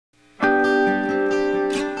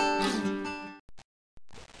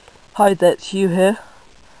Hi there, it's you here.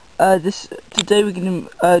 Today we're going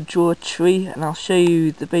to draw a tree, and I'll show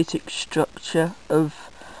you the basic structure of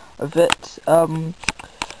it.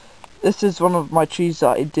 This is one of my trees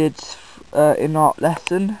that I did in art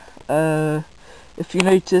lesson. If you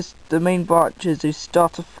notice, the main branches, they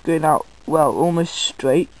start off going out, well, almost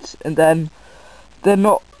straight, and then they're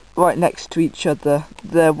not right next to each other,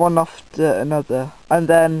 they're one after another, and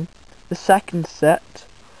then the second set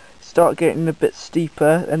start getting a bit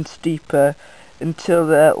steeper and steeper until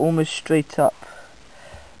they're almost straight up.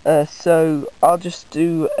 So I'll just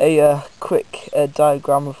do a quick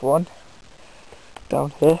diagram of one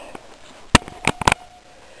down here.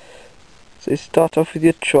 So start off with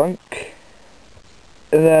your trunk,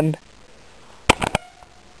 and then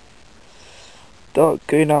start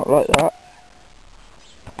going out like that,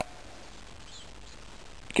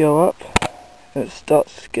 go up, and it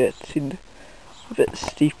starts getting a bit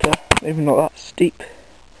steeper, maybe not that steep,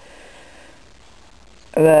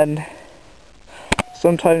 and then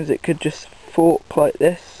sometimes it could just fork like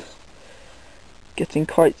this, getting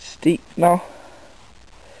quite steep now.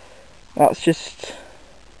 That's just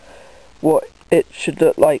what it should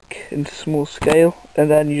look like in small scale,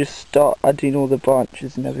 and then you just start adding all the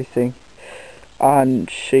branches and everything and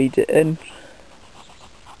shade it in.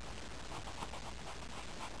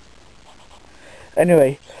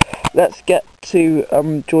 Anyway, let's get to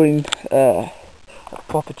drawing a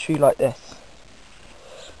proper tree like this.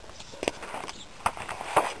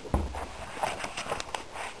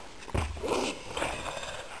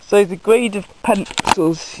 So the grade of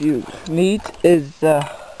pencils you need is a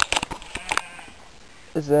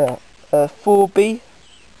 4B,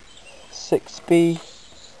 6B,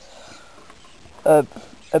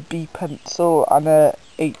 a B pencil, and a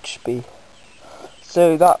HB.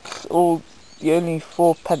 So that's all. The only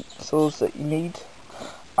 4 pencils that you need,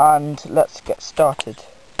 and let's get started.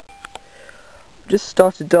 Just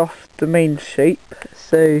started off the main shape,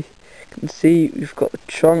 so you can see we've got the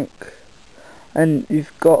trunk, and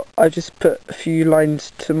I just put a few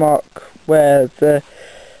lines to mark where the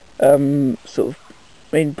sort of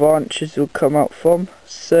main branches will come out from.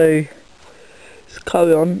 So let's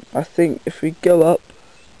carry on. I think if we go up,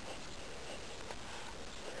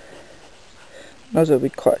 as it'll be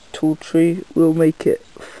quite a tall tree, we'll make it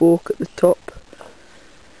fork at the top.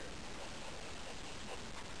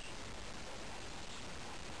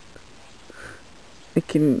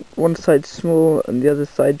 Making one side small and the other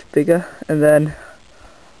side bigger, and then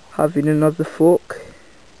having another fork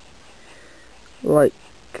like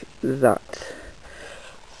that.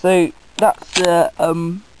 So that's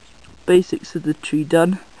the basics of the tree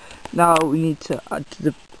done. Now we need to add to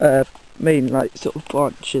the main sort of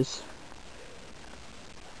branches.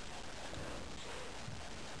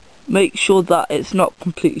 Make sure that it's not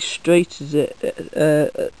completely straight,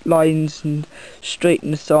 as lines and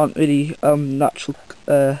straightness aren't really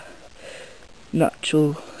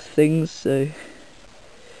natural things, so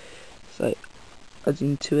it's like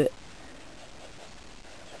adding to it.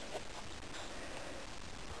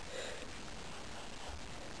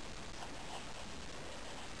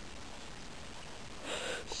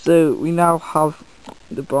 So we now have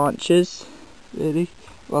the branches, really,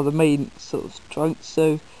 well, the main sort of trunk.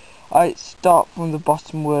 So I start from the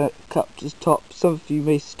bottom, work up to the top. Some of you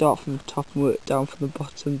may start from the top and work down from the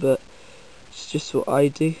bottom, but it's just what I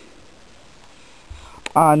do.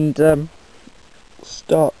 And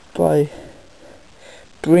start by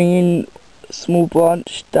bringing a small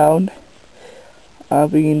branch down and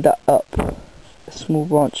bringing that up, a small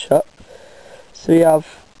branch up. So we have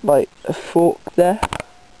like a fork there,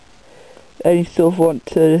 and you sort of want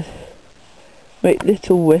to make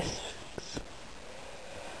little wisps.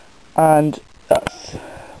 And that's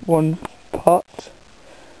one part,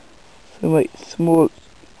 so make small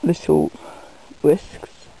little whisks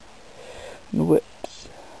and whips,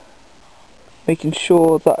 making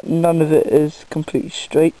sure that none of it is completely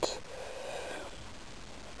straight.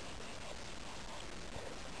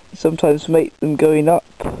 Sometimes make them going up,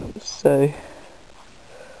 so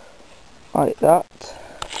like that.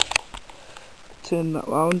 Turn that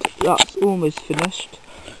round. That's almost finished.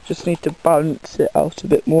 Just need to balance it out a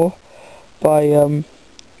bit more by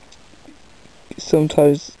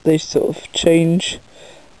sometimes they sort of change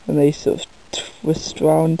and they sort of twist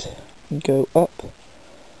round and go up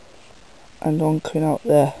and on, coming out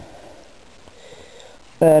there.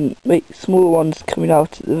 Then make small ones coming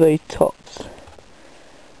out at the very tops.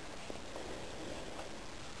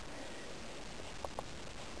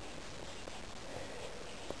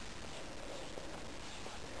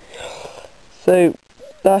 So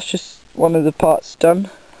that's just one of the parts done,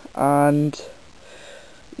 and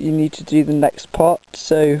you need to do the next part,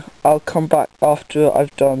 so I'll come back after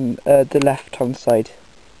I've done the left hand side.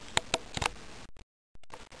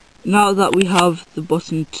 Now that we have the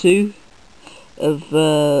bottom two of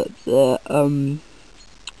the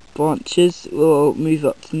branches, we'll move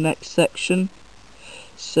up to the next section.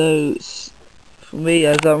 So for me,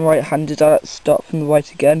 as I'm right-handed, I start from the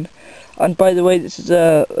right again. And by the way, this is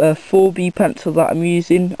a 4B pencil that I'm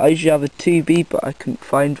using. I usually have a 2B, but I couldn't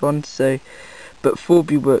find one, so but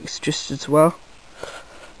 4B works just as well.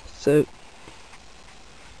 So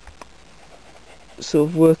sort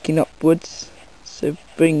of working upwards. So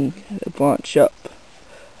bring a branch up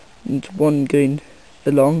and one going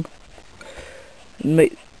along, and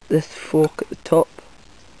make this fork at the top.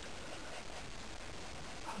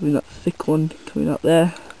 Having that thick one coming up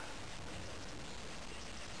there.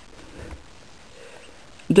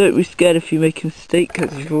 Don't be scared if you make a mistake,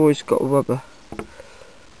 because you've always got a rubber.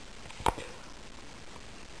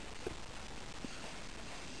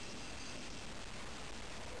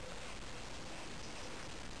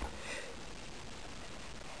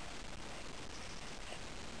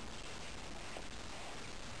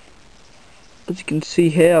 As you can see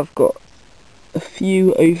here, I've got a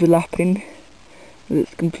few overlapping, and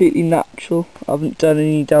it's completely natural. I haven't done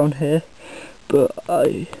any down here, but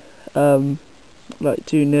I like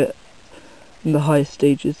doing it in the higher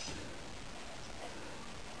stages,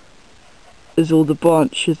 as all the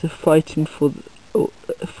branches are fighting for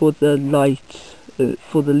the light,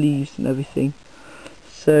 for the leaves and everything.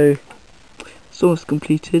 So it's almost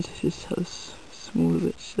completed. Just has smaller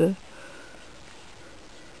bits there.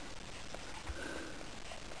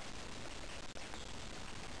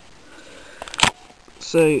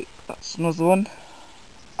 So that's another one,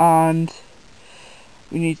 and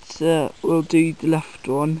we'll do the left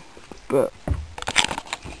one, but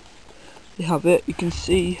you have it. You can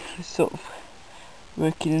see it's sort of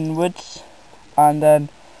working inwards, and then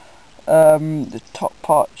the top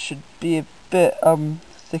part should be a bit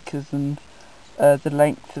thicker than the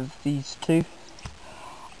length of these two,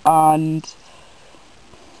 and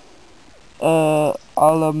I'll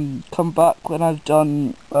come back when I've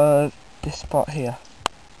done this part here.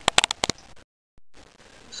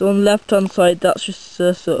 So on the left hand side, that's just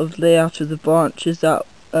a sort of layout of the branches that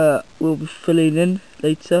we'll be filling in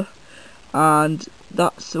later, and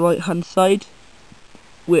that's the right hand side,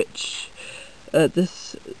 which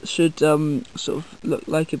this should sort of look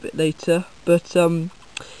like a bit later. But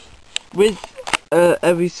with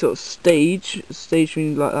every sort of stage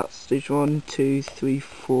meaning like that, stage 1, 2, 3,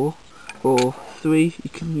 4, or 3, you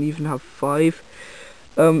can even have 5,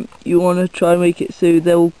 you want to try and make it so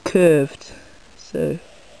they're all curved, so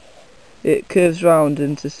it curves round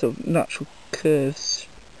into sort of natural curve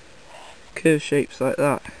shapes like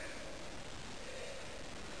that.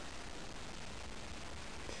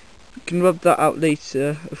 You can rub that out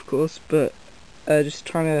later, of course, but just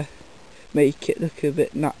trying to make it look a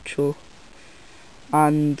bit natural.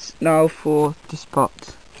 And now for this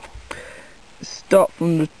part. Start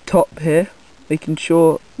from the top here, making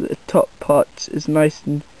sure that the top part is nice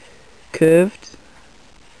and curved.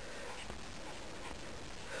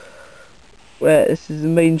 Where this is the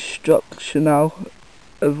main structure now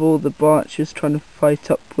of all the branches trying to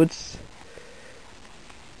fight upwards.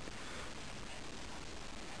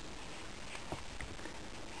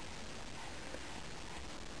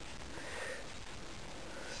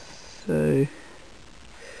 So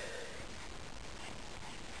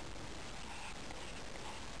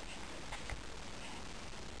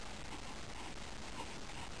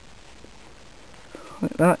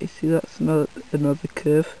like that, you see that's another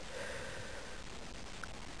curve.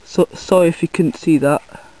 So sorry if you couldn't see that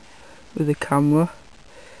with the camera.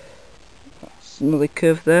 That's another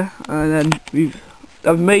curve there, and then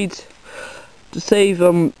I've made, to save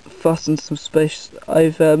fuss and some space,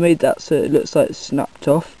 I've made that so it looks like it's snapped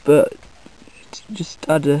off, but just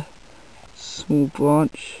add a small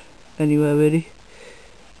branch anywhere really,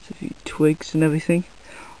 so a few twigs and everything,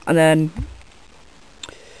 and then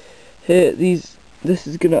here this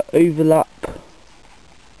is gonna overlap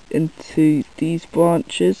into these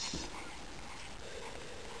branches.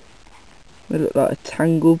 They look like a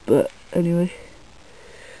tangle, but anyway,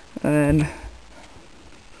 and then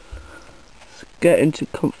get into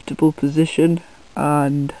comfortable position,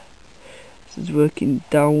 and this is working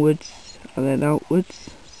downwards and then outwards,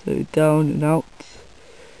 so down and out,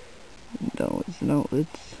 and downwards and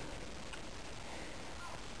outwards.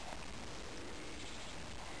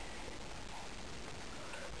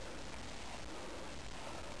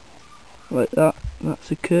 Like that, that's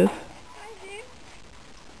a curve.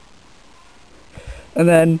 And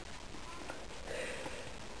then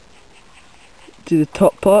do the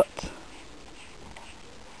top part.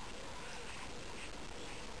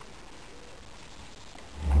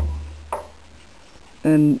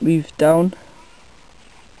 And move down,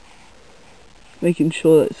 making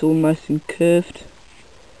sure that it's all nice and curved.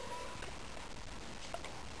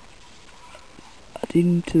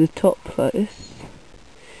 Adding to the top like this.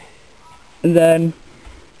 And then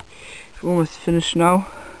we're almost finished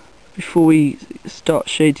now. Before we start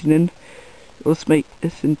shading in, let's make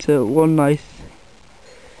this into one nice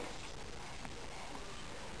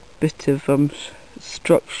bit of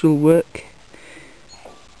structural work.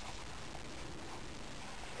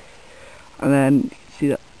 And then you can see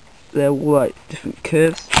that they're all like different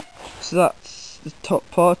curves. So that's the top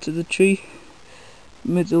part of the tree,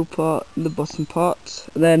 middle part and the bottom part.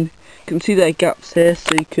 And then you can see there are gaps here,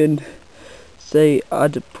 so you can say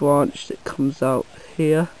add a branch that comes out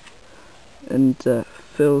here and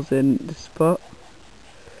fills in this part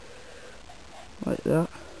like that.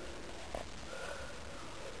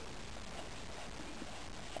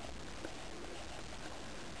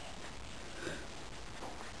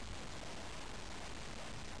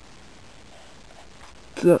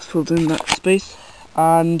 So that's filled in that space,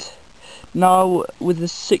 and now with the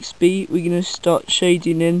 6B we're going to start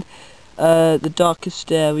shading in the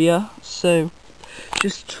darkest area. So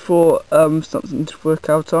just for something to work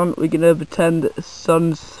out on, we're going to pretend that the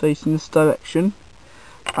sun's facing this direction,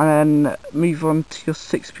 and then move on to your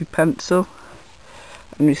 6B pencil,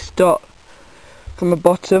 and we start from the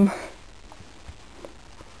bottom,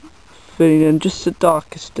 filling in just the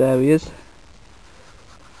darkest areas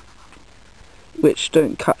which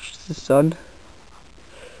don't catch the sun.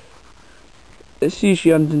 It's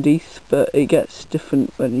usually underneath, but it gets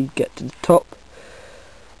different when you get to the top.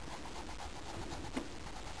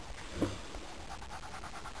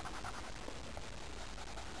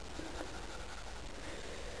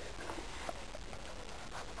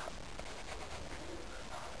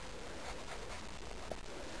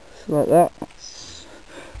 So like that, that's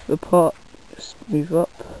the part. Just move up.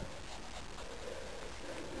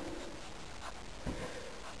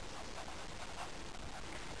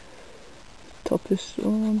 Toppest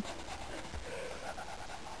one.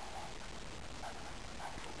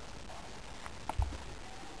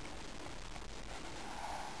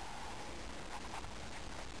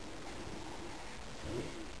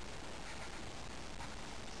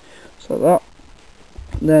 So like that.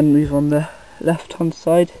 Then move on the left hand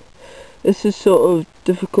side. This is sort of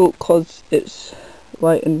difficult because it's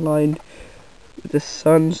right in line with the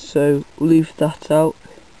sun, so we'll leave that out.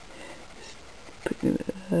 Just put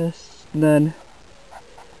it there. And then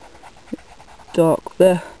dark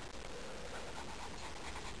there,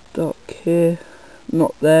 dark here,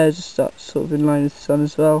 not there, just that sort of in line with the sun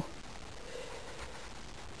as well.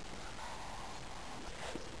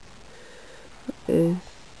 So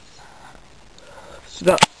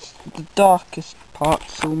that's the darkest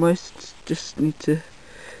parts almost, just need to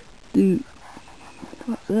do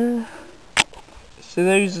that there. So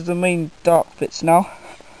those are the main dark bits now,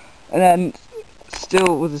 and then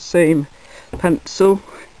still with the same pencil,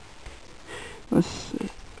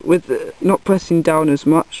 with not pressing down as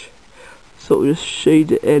much, sort of just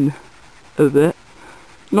shade it in a bit,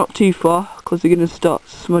 not too far because we're going to start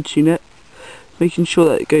smudging it, making sure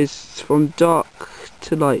that it goes from dark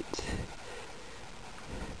to light.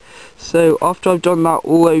 So after I've done that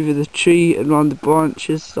all over the tree and around the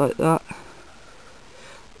branches like that,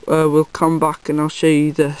 we'll come back and I'll show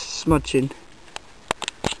you the smudging.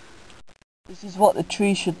 This is what the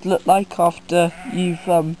tree should look like after you've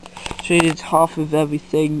shaded half of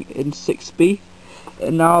everything in 6B.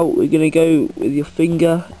 And now we're going to go with your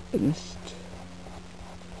finger and just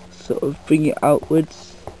sort of bring it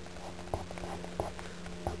outwards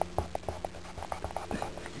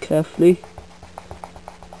carefully,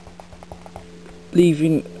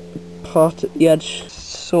 leaving part at the edge,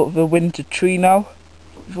 sort of a winter tree now.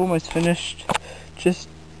 We've almost finished, just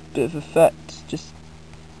a bit of effect, just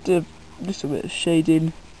a little bit of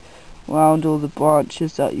shading around all the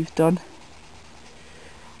branches that you've done.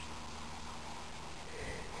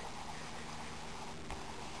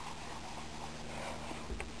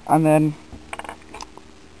 And then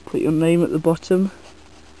put your name at the bottom.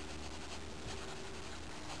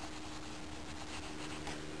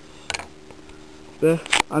 There.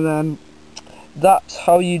 And then that's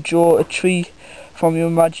how you draw a tree from your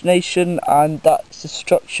imagination, and that's the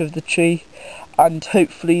structure of the tree. And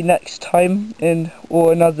hopefully next time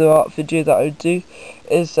or another art video that I would do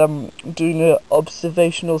is doing an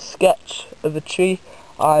observational sketch of a tree,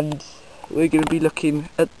 and we're going to be looking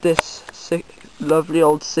at this lovely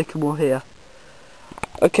old sycamore here.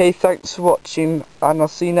 Okay, thanks for watching, and I'll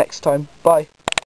see you next time. Bye.